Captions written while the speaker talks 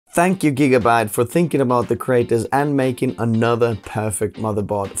Thank you Gigabyte for thinking about the creators and making another perfect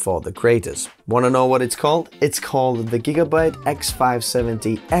motherboard for the creators. Want to know what it's called? It's called the Gigabyte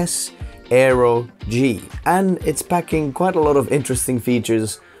X570s AERO G, and it's packing quite a lot of interesting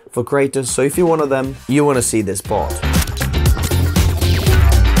features for creators, so if you're one of them, you want to see this board.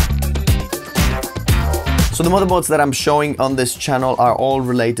 So the motherboards that I'm showing on this channel are all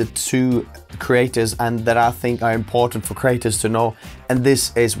related to creators and that I think are important for creators to know, and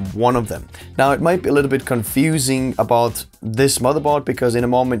this is one of them. Now it might be a little bit confusing about this motherboard because in a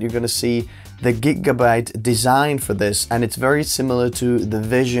moment you're going to see the Gigabyte design for this, and it's very similar to the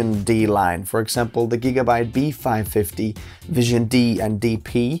Vision D line. For example, the Gigabyte B550, Vision D and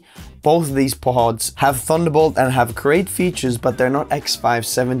DP. Both of these boards have Thunderbolt and have great features, but they're not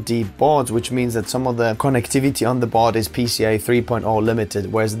X570 boards, which means that some of the connectivity on the board is PCIe 3.0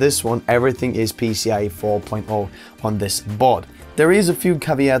 limited, whereas this one, everything is PCIe 4.0 on this board. There is a few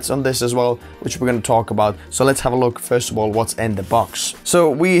caveats on this as well, which we're going to talk about. So let's have a look, first of all, what's in the box. So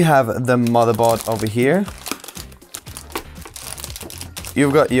we have the motherboard over here.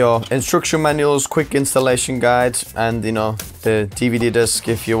 You've got your instruction manuals, quick installation guide, and the DVD disc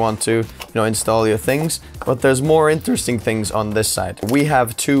if you want to install your things. But there's more interesting things on this side. We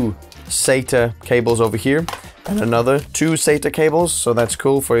have two SATA cables over here and another two SATA cables, so that's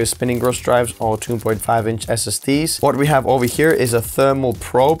cool for your spinning gross drives or 2.5-inch SSDs. What we have over here is a thermal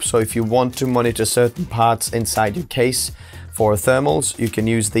probe, so if you want to monitor certain parts inside your case for thermals, you can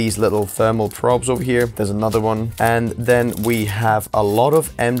use these little thermal probes over here. There's another one, and then we have a lot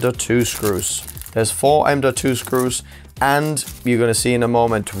of M.2 screws. There's 4 M.2 screws, and you're going to see in a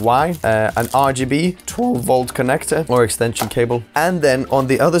moment why. An RGB 12-volt connector or extension cable. And then on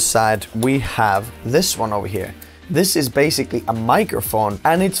the other side, we have this one over here. This is basically a microphone,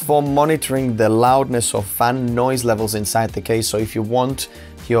 and it's for monitoring the loudness of fan noise levels inside the case. So if you want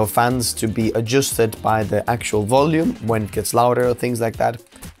your fans to be adjusted by the actual volume when it gets louder or things like that,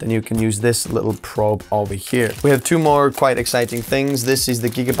 then you can use this little probe over here. We have two more quite exciting things. This is the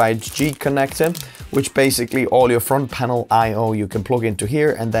Gigabyte G connector, which basically all your front panel I/O you can plug into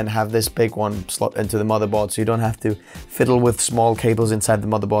here and then have this big one slot into the motherboard, so you don't have to fiddle with small cables inside the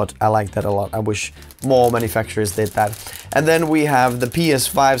motherboard. I like that a lot. I wish more manufacturers did that. And then we have the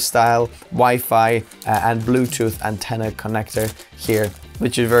PS5 style Wi-Fi and Bluetooth antenna connector here,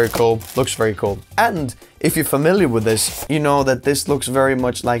 which is very cool, looks very cool. And if you're familiar with this, you know that this looks very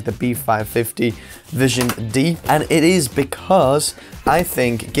much like the B550 Vision D. And it is because I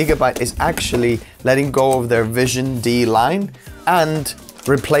think Gigabyte is actually letting go of their Vision D line and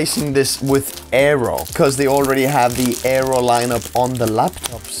replacing this with AERO, because they already have the AERO lineup on the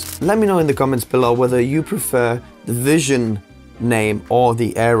laptops. Let me know in the comments below whether you prefer the Vision name or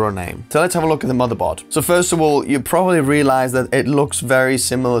the AERO name. So let's have a look at the motherboard. So first of all, you probably realize that it looks very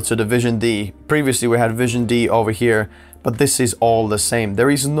similar to the Vision D. Previously we had Vision D over here, but this is all the same. There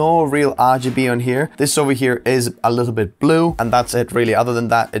is no real RGB on here. This over here is a little bit blue, and that's it really. Other than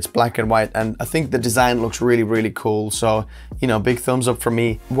that, it's black and white, and I think the design looks really, really cool. So, big thumbs up from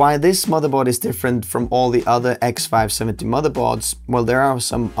me. Why this motherboard is different from all the other X570 motherboards? Well, there are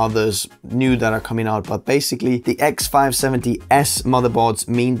some others new that are coming out, but basically the X570s motherboards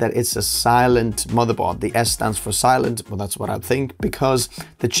mean that it's a silent motherboard. The S stands for silent, well, that's what I think, because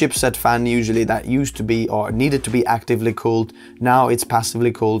the chipset fan usually that used to be or needed to be actively cooled, now it's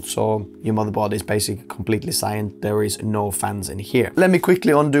passively cooled, so your motherboard is basically completely silent. There is no fans in here. Let me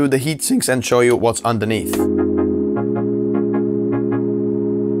quickly undo the heat sinks and show you what's underneath.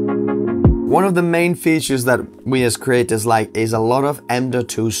 One of the main features that we as creators like is a lot of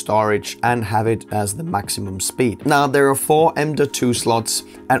M.2 storage and have it as the maximum speed. Now there are 4 M.2 slots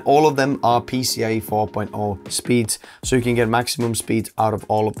and all of them are PCIe 4.0 speeds, so you can get maximum speed out of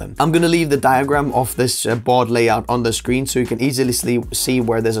all of them. I'm gonna leave the diagram of this board layout on the screen so you can easily see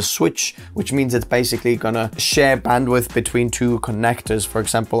where there's a switch, which means it's basically gonna share bandwidth between two connectors. For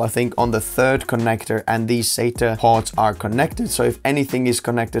example, I think on the 3rd connector and these SATA ports are connected, so if anything is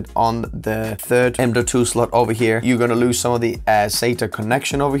connected on the 3rd M.2 slot over here, you're gonna lose some of the SATA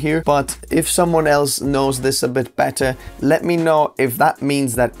connection over here. But if someone else knows this a bit better, let me know if that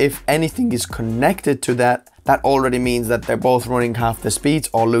means that if anything is connected to that, that already means that they're both running half the speeds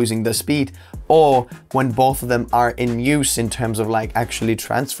or losing the speed, or when both of them are in use in terms of like actually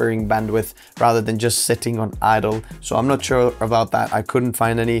transferring bandwidth rather than just sitting on idle. So I'm not sure about that. I couldn't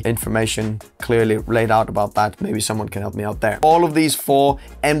find any information clearly laid out about that. Maybe someone can help me out there. All of these 4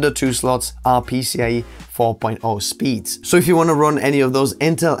 M.2 slots are PCIe 4.0 speeds. So if you want to run any of those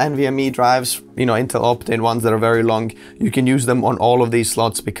Intel NVMe drives, you know, Intel Optane ones that are very long, you can use them on all of these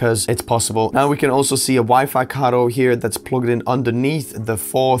slots because it's possible. Now we can also see a Wi-Fi card over here that's plugged in underneath the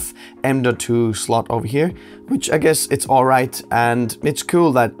 4th M.2 slot over here, which I guess it's all right. And it's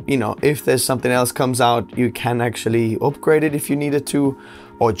cool that, you know, if there's something else comes out, you can actually upgrade it if you needed to,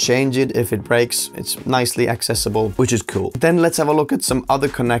 or change it if it breaks. It's nicely accessible, which is cool. Then let's have a look at some other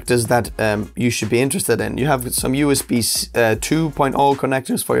connectors that you should be interested in. You have some USB 2.0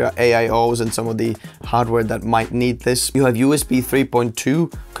 connectors for your AIOs and some of the hardware that might need this. You have USB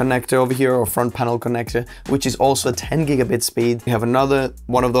 3.2 connector over here, or front panel connector, which is also 10 gigabit speed. We have another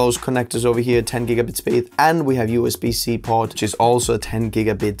one of those connectors over here, 10 gigabit speed, and we have USB-C port, which is also 10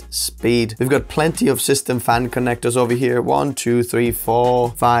 gigabit speed. We've got plenty of system fan connectors over here. 1, 2, 3,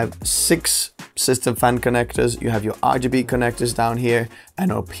 4, 5, 6 system fan connectors. You have your RGB connectors down here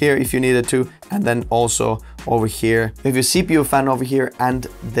and up here if you needed to, and then also over here you have your CPU fan over here and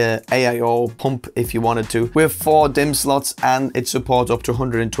the AIO pump if you wanted to. We have 4 DIMM slots and it supports up to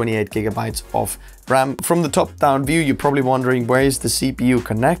 128 gigabytes of RAM. From the top down view, you're probably wondering where's the CPU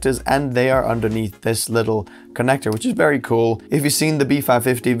connectors, and they are underneath this little connector, which is very cool. If you've seen the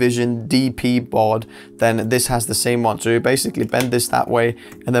B550 Vision DP board, then this has the same one. So you basically bend this that way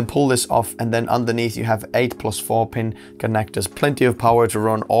and then pull this off, and then underneath you have 8 plus 4 pin connectors. Plenty of power to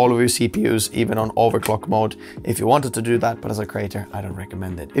run all of your CPUs, even on overclock mode if you wanted to do that, but as a creator, I don't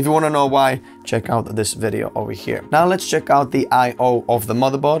recommend it. If you want to know why, check out this video over here. Now let's check out the I/O of the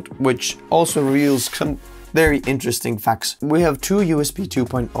motherboard, which also reveals some very interesting facts. We have 2 USB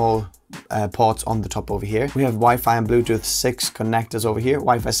 2.0 ports on the top over here. We have Wi-Fi and Bluetooth 6 connectors over here,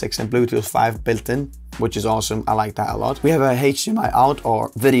 Wi-Fi 6 and Bluetooth 5 built in, which is awesome. I like that a lot. We have a HDMI out,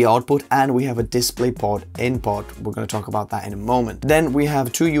 or video output, and we have a DisplayPort in port. We're going to talk about that in a moment. Then we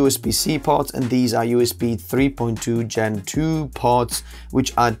have 2 USB-C ports, and these are USB 3.2 Gen 2 ports,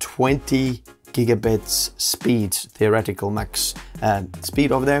 which are 20 gigabits speed, theoretical max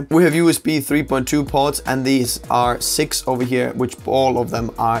speed over there. We have USB 3.2 ports, and these are 6 over here, which all of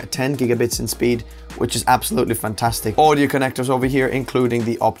them are 10 gigabits in speed, which is absolutely fantastic. Audio connectors over here, including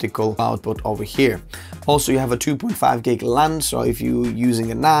the optical output over here. Also, you have a 2.5 gig LAN, so if you're using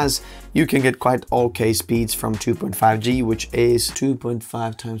a NAS, you can get quite okay speeds from 2.5G, which is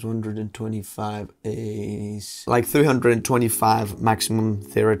 2.5 times 125 is like 325 maximum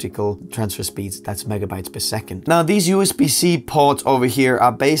theoretical transfer speeds. That's megabytes per second. Now, these USB-C ports over here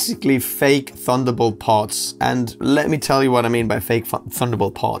are basically fake Thunderbolt ports. And let me tell you what I mean by fake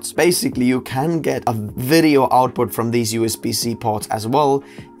Thunderbolt ports. Basically, you can get a video output from these USB-C ports as well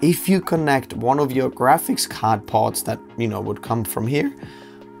if you connect one of your graphics card ports that, you know, would come from here,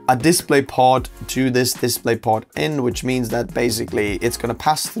 a display port to this display port in, which means that basically it's going to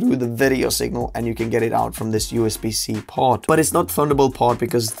pass through the video signal and you can get it out from this USB-C port. But it's not Thunderbolt port,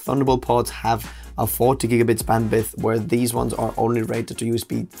 because Thunderbolt ports have a 40 gigabits bandwidth, where these ones are only rated to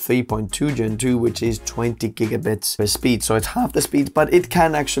USB 3.2 Gen 2, which is 20 gigabits per speed. So it's half the speed, but it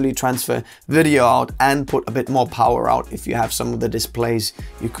can actually transfer video out and put a bit more power out. If you have some of the displays,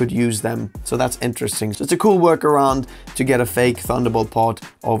 you could use them. So that's interesting. So it's a cool workaround to get a fake Thunderbolt port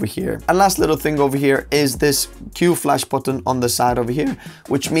over here. And last little thing over here is this Q flash button on the side over here,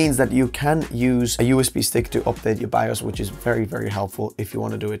 which means that you can use a USB stick to update your BIOS, which is very, very helpful if you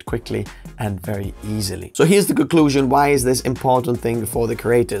want to do it quickly and very easily. So here's the conclusion. Why is this important thing for the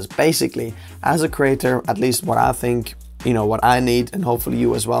creators? Basically, as a creator, at least what I think, you know, what I need, and hopefully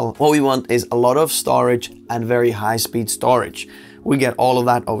you as well, what we want is a lot of storage and very high speed storage. We get all of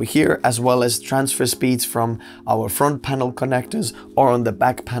that over here, as well as transfer speeds from our front panel connectors, or on the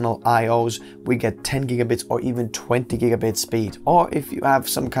back panel IOs, we get 10 gigabits or even 20 gigabit speed. Or if you have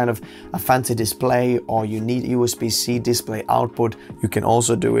some kind of a fancy display, or you need USB-C display output, you can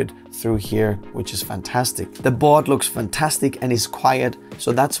also do it through here, which is fantastic. The board looks fantastic and is quiet,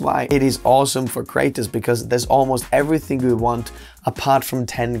 so that's why it is awesome for creators, because there's almost everything we want apart from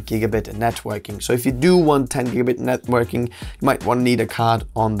 10 gigabit networking. So if you do want 10 gigabit networking, you might want to need a card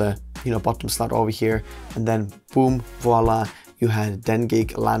on the, you know, bottom slot over here, and then boom, voila, you had 10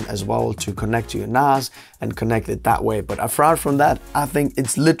 gig LAN as well to connect to your NAS and connect it that way. But apart from that, I think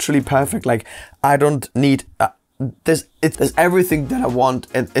it's literally perfect. Like, I don't need there's everything that I want,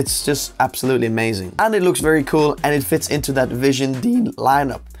 and it's just absolutely amazing. And it looks very cool, and it fits into that Vision D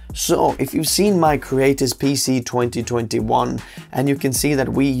lineup. So if you've seen my Creators PC 2021, and you can see that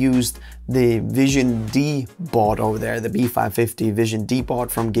we used the Vision D board over there, the B550 Vision D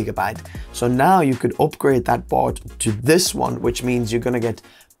board from Gigabyte. So now you could upgrade that board to this one, which means you're gonna get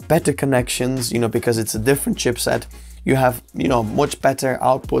better connections, you know, because it's a different chipset. You have, you know, much better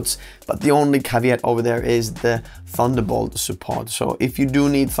outputs, but the only caveat over there is the Thunderbolt support. So if you do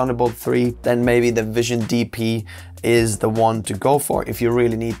need Thunderbolt 3, then maybe the Vision DP is the one to go for if you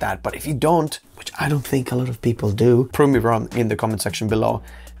really need that. But if you don't, which I don't think a lot of people do, prove me wrong in the comment section below.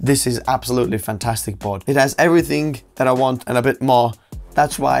 This is absolutely fantastic board. It has everything that I want and a bit more.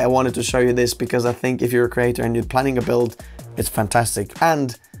 That's why I wanted to show you this, because I think if you're a creator and you're planning a build, it's fantastic.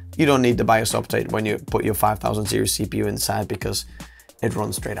 And you don't need the BIOS update when you put your 5000 series CPU inside, because it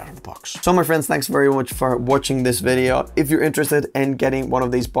runs straight out of the box. So my friends, thanks very much for watching this video. If you're interested in getting one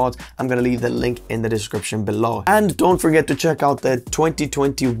of these boards, I'm gonna leave the link in the description below. And don't forget to check out the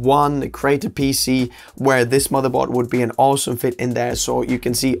 2021 Creator PC, where this motherboard would be an awesome fit in there. So you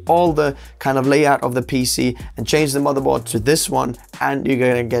can see all the kind of layout of the PC and change the motherboard to this one, and you're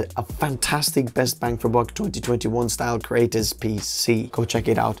gonna get a fantastic best bang for buck 2021 style Creators PC. Go check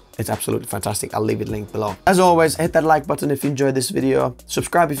it out. It's absolutely fantastic. I'll leave it linked below. As always, hit that like button if you enjoyed this video.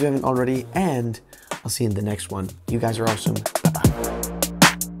 Subscribe if you haven't already, and I'll see you in the next one. You guys are awesome.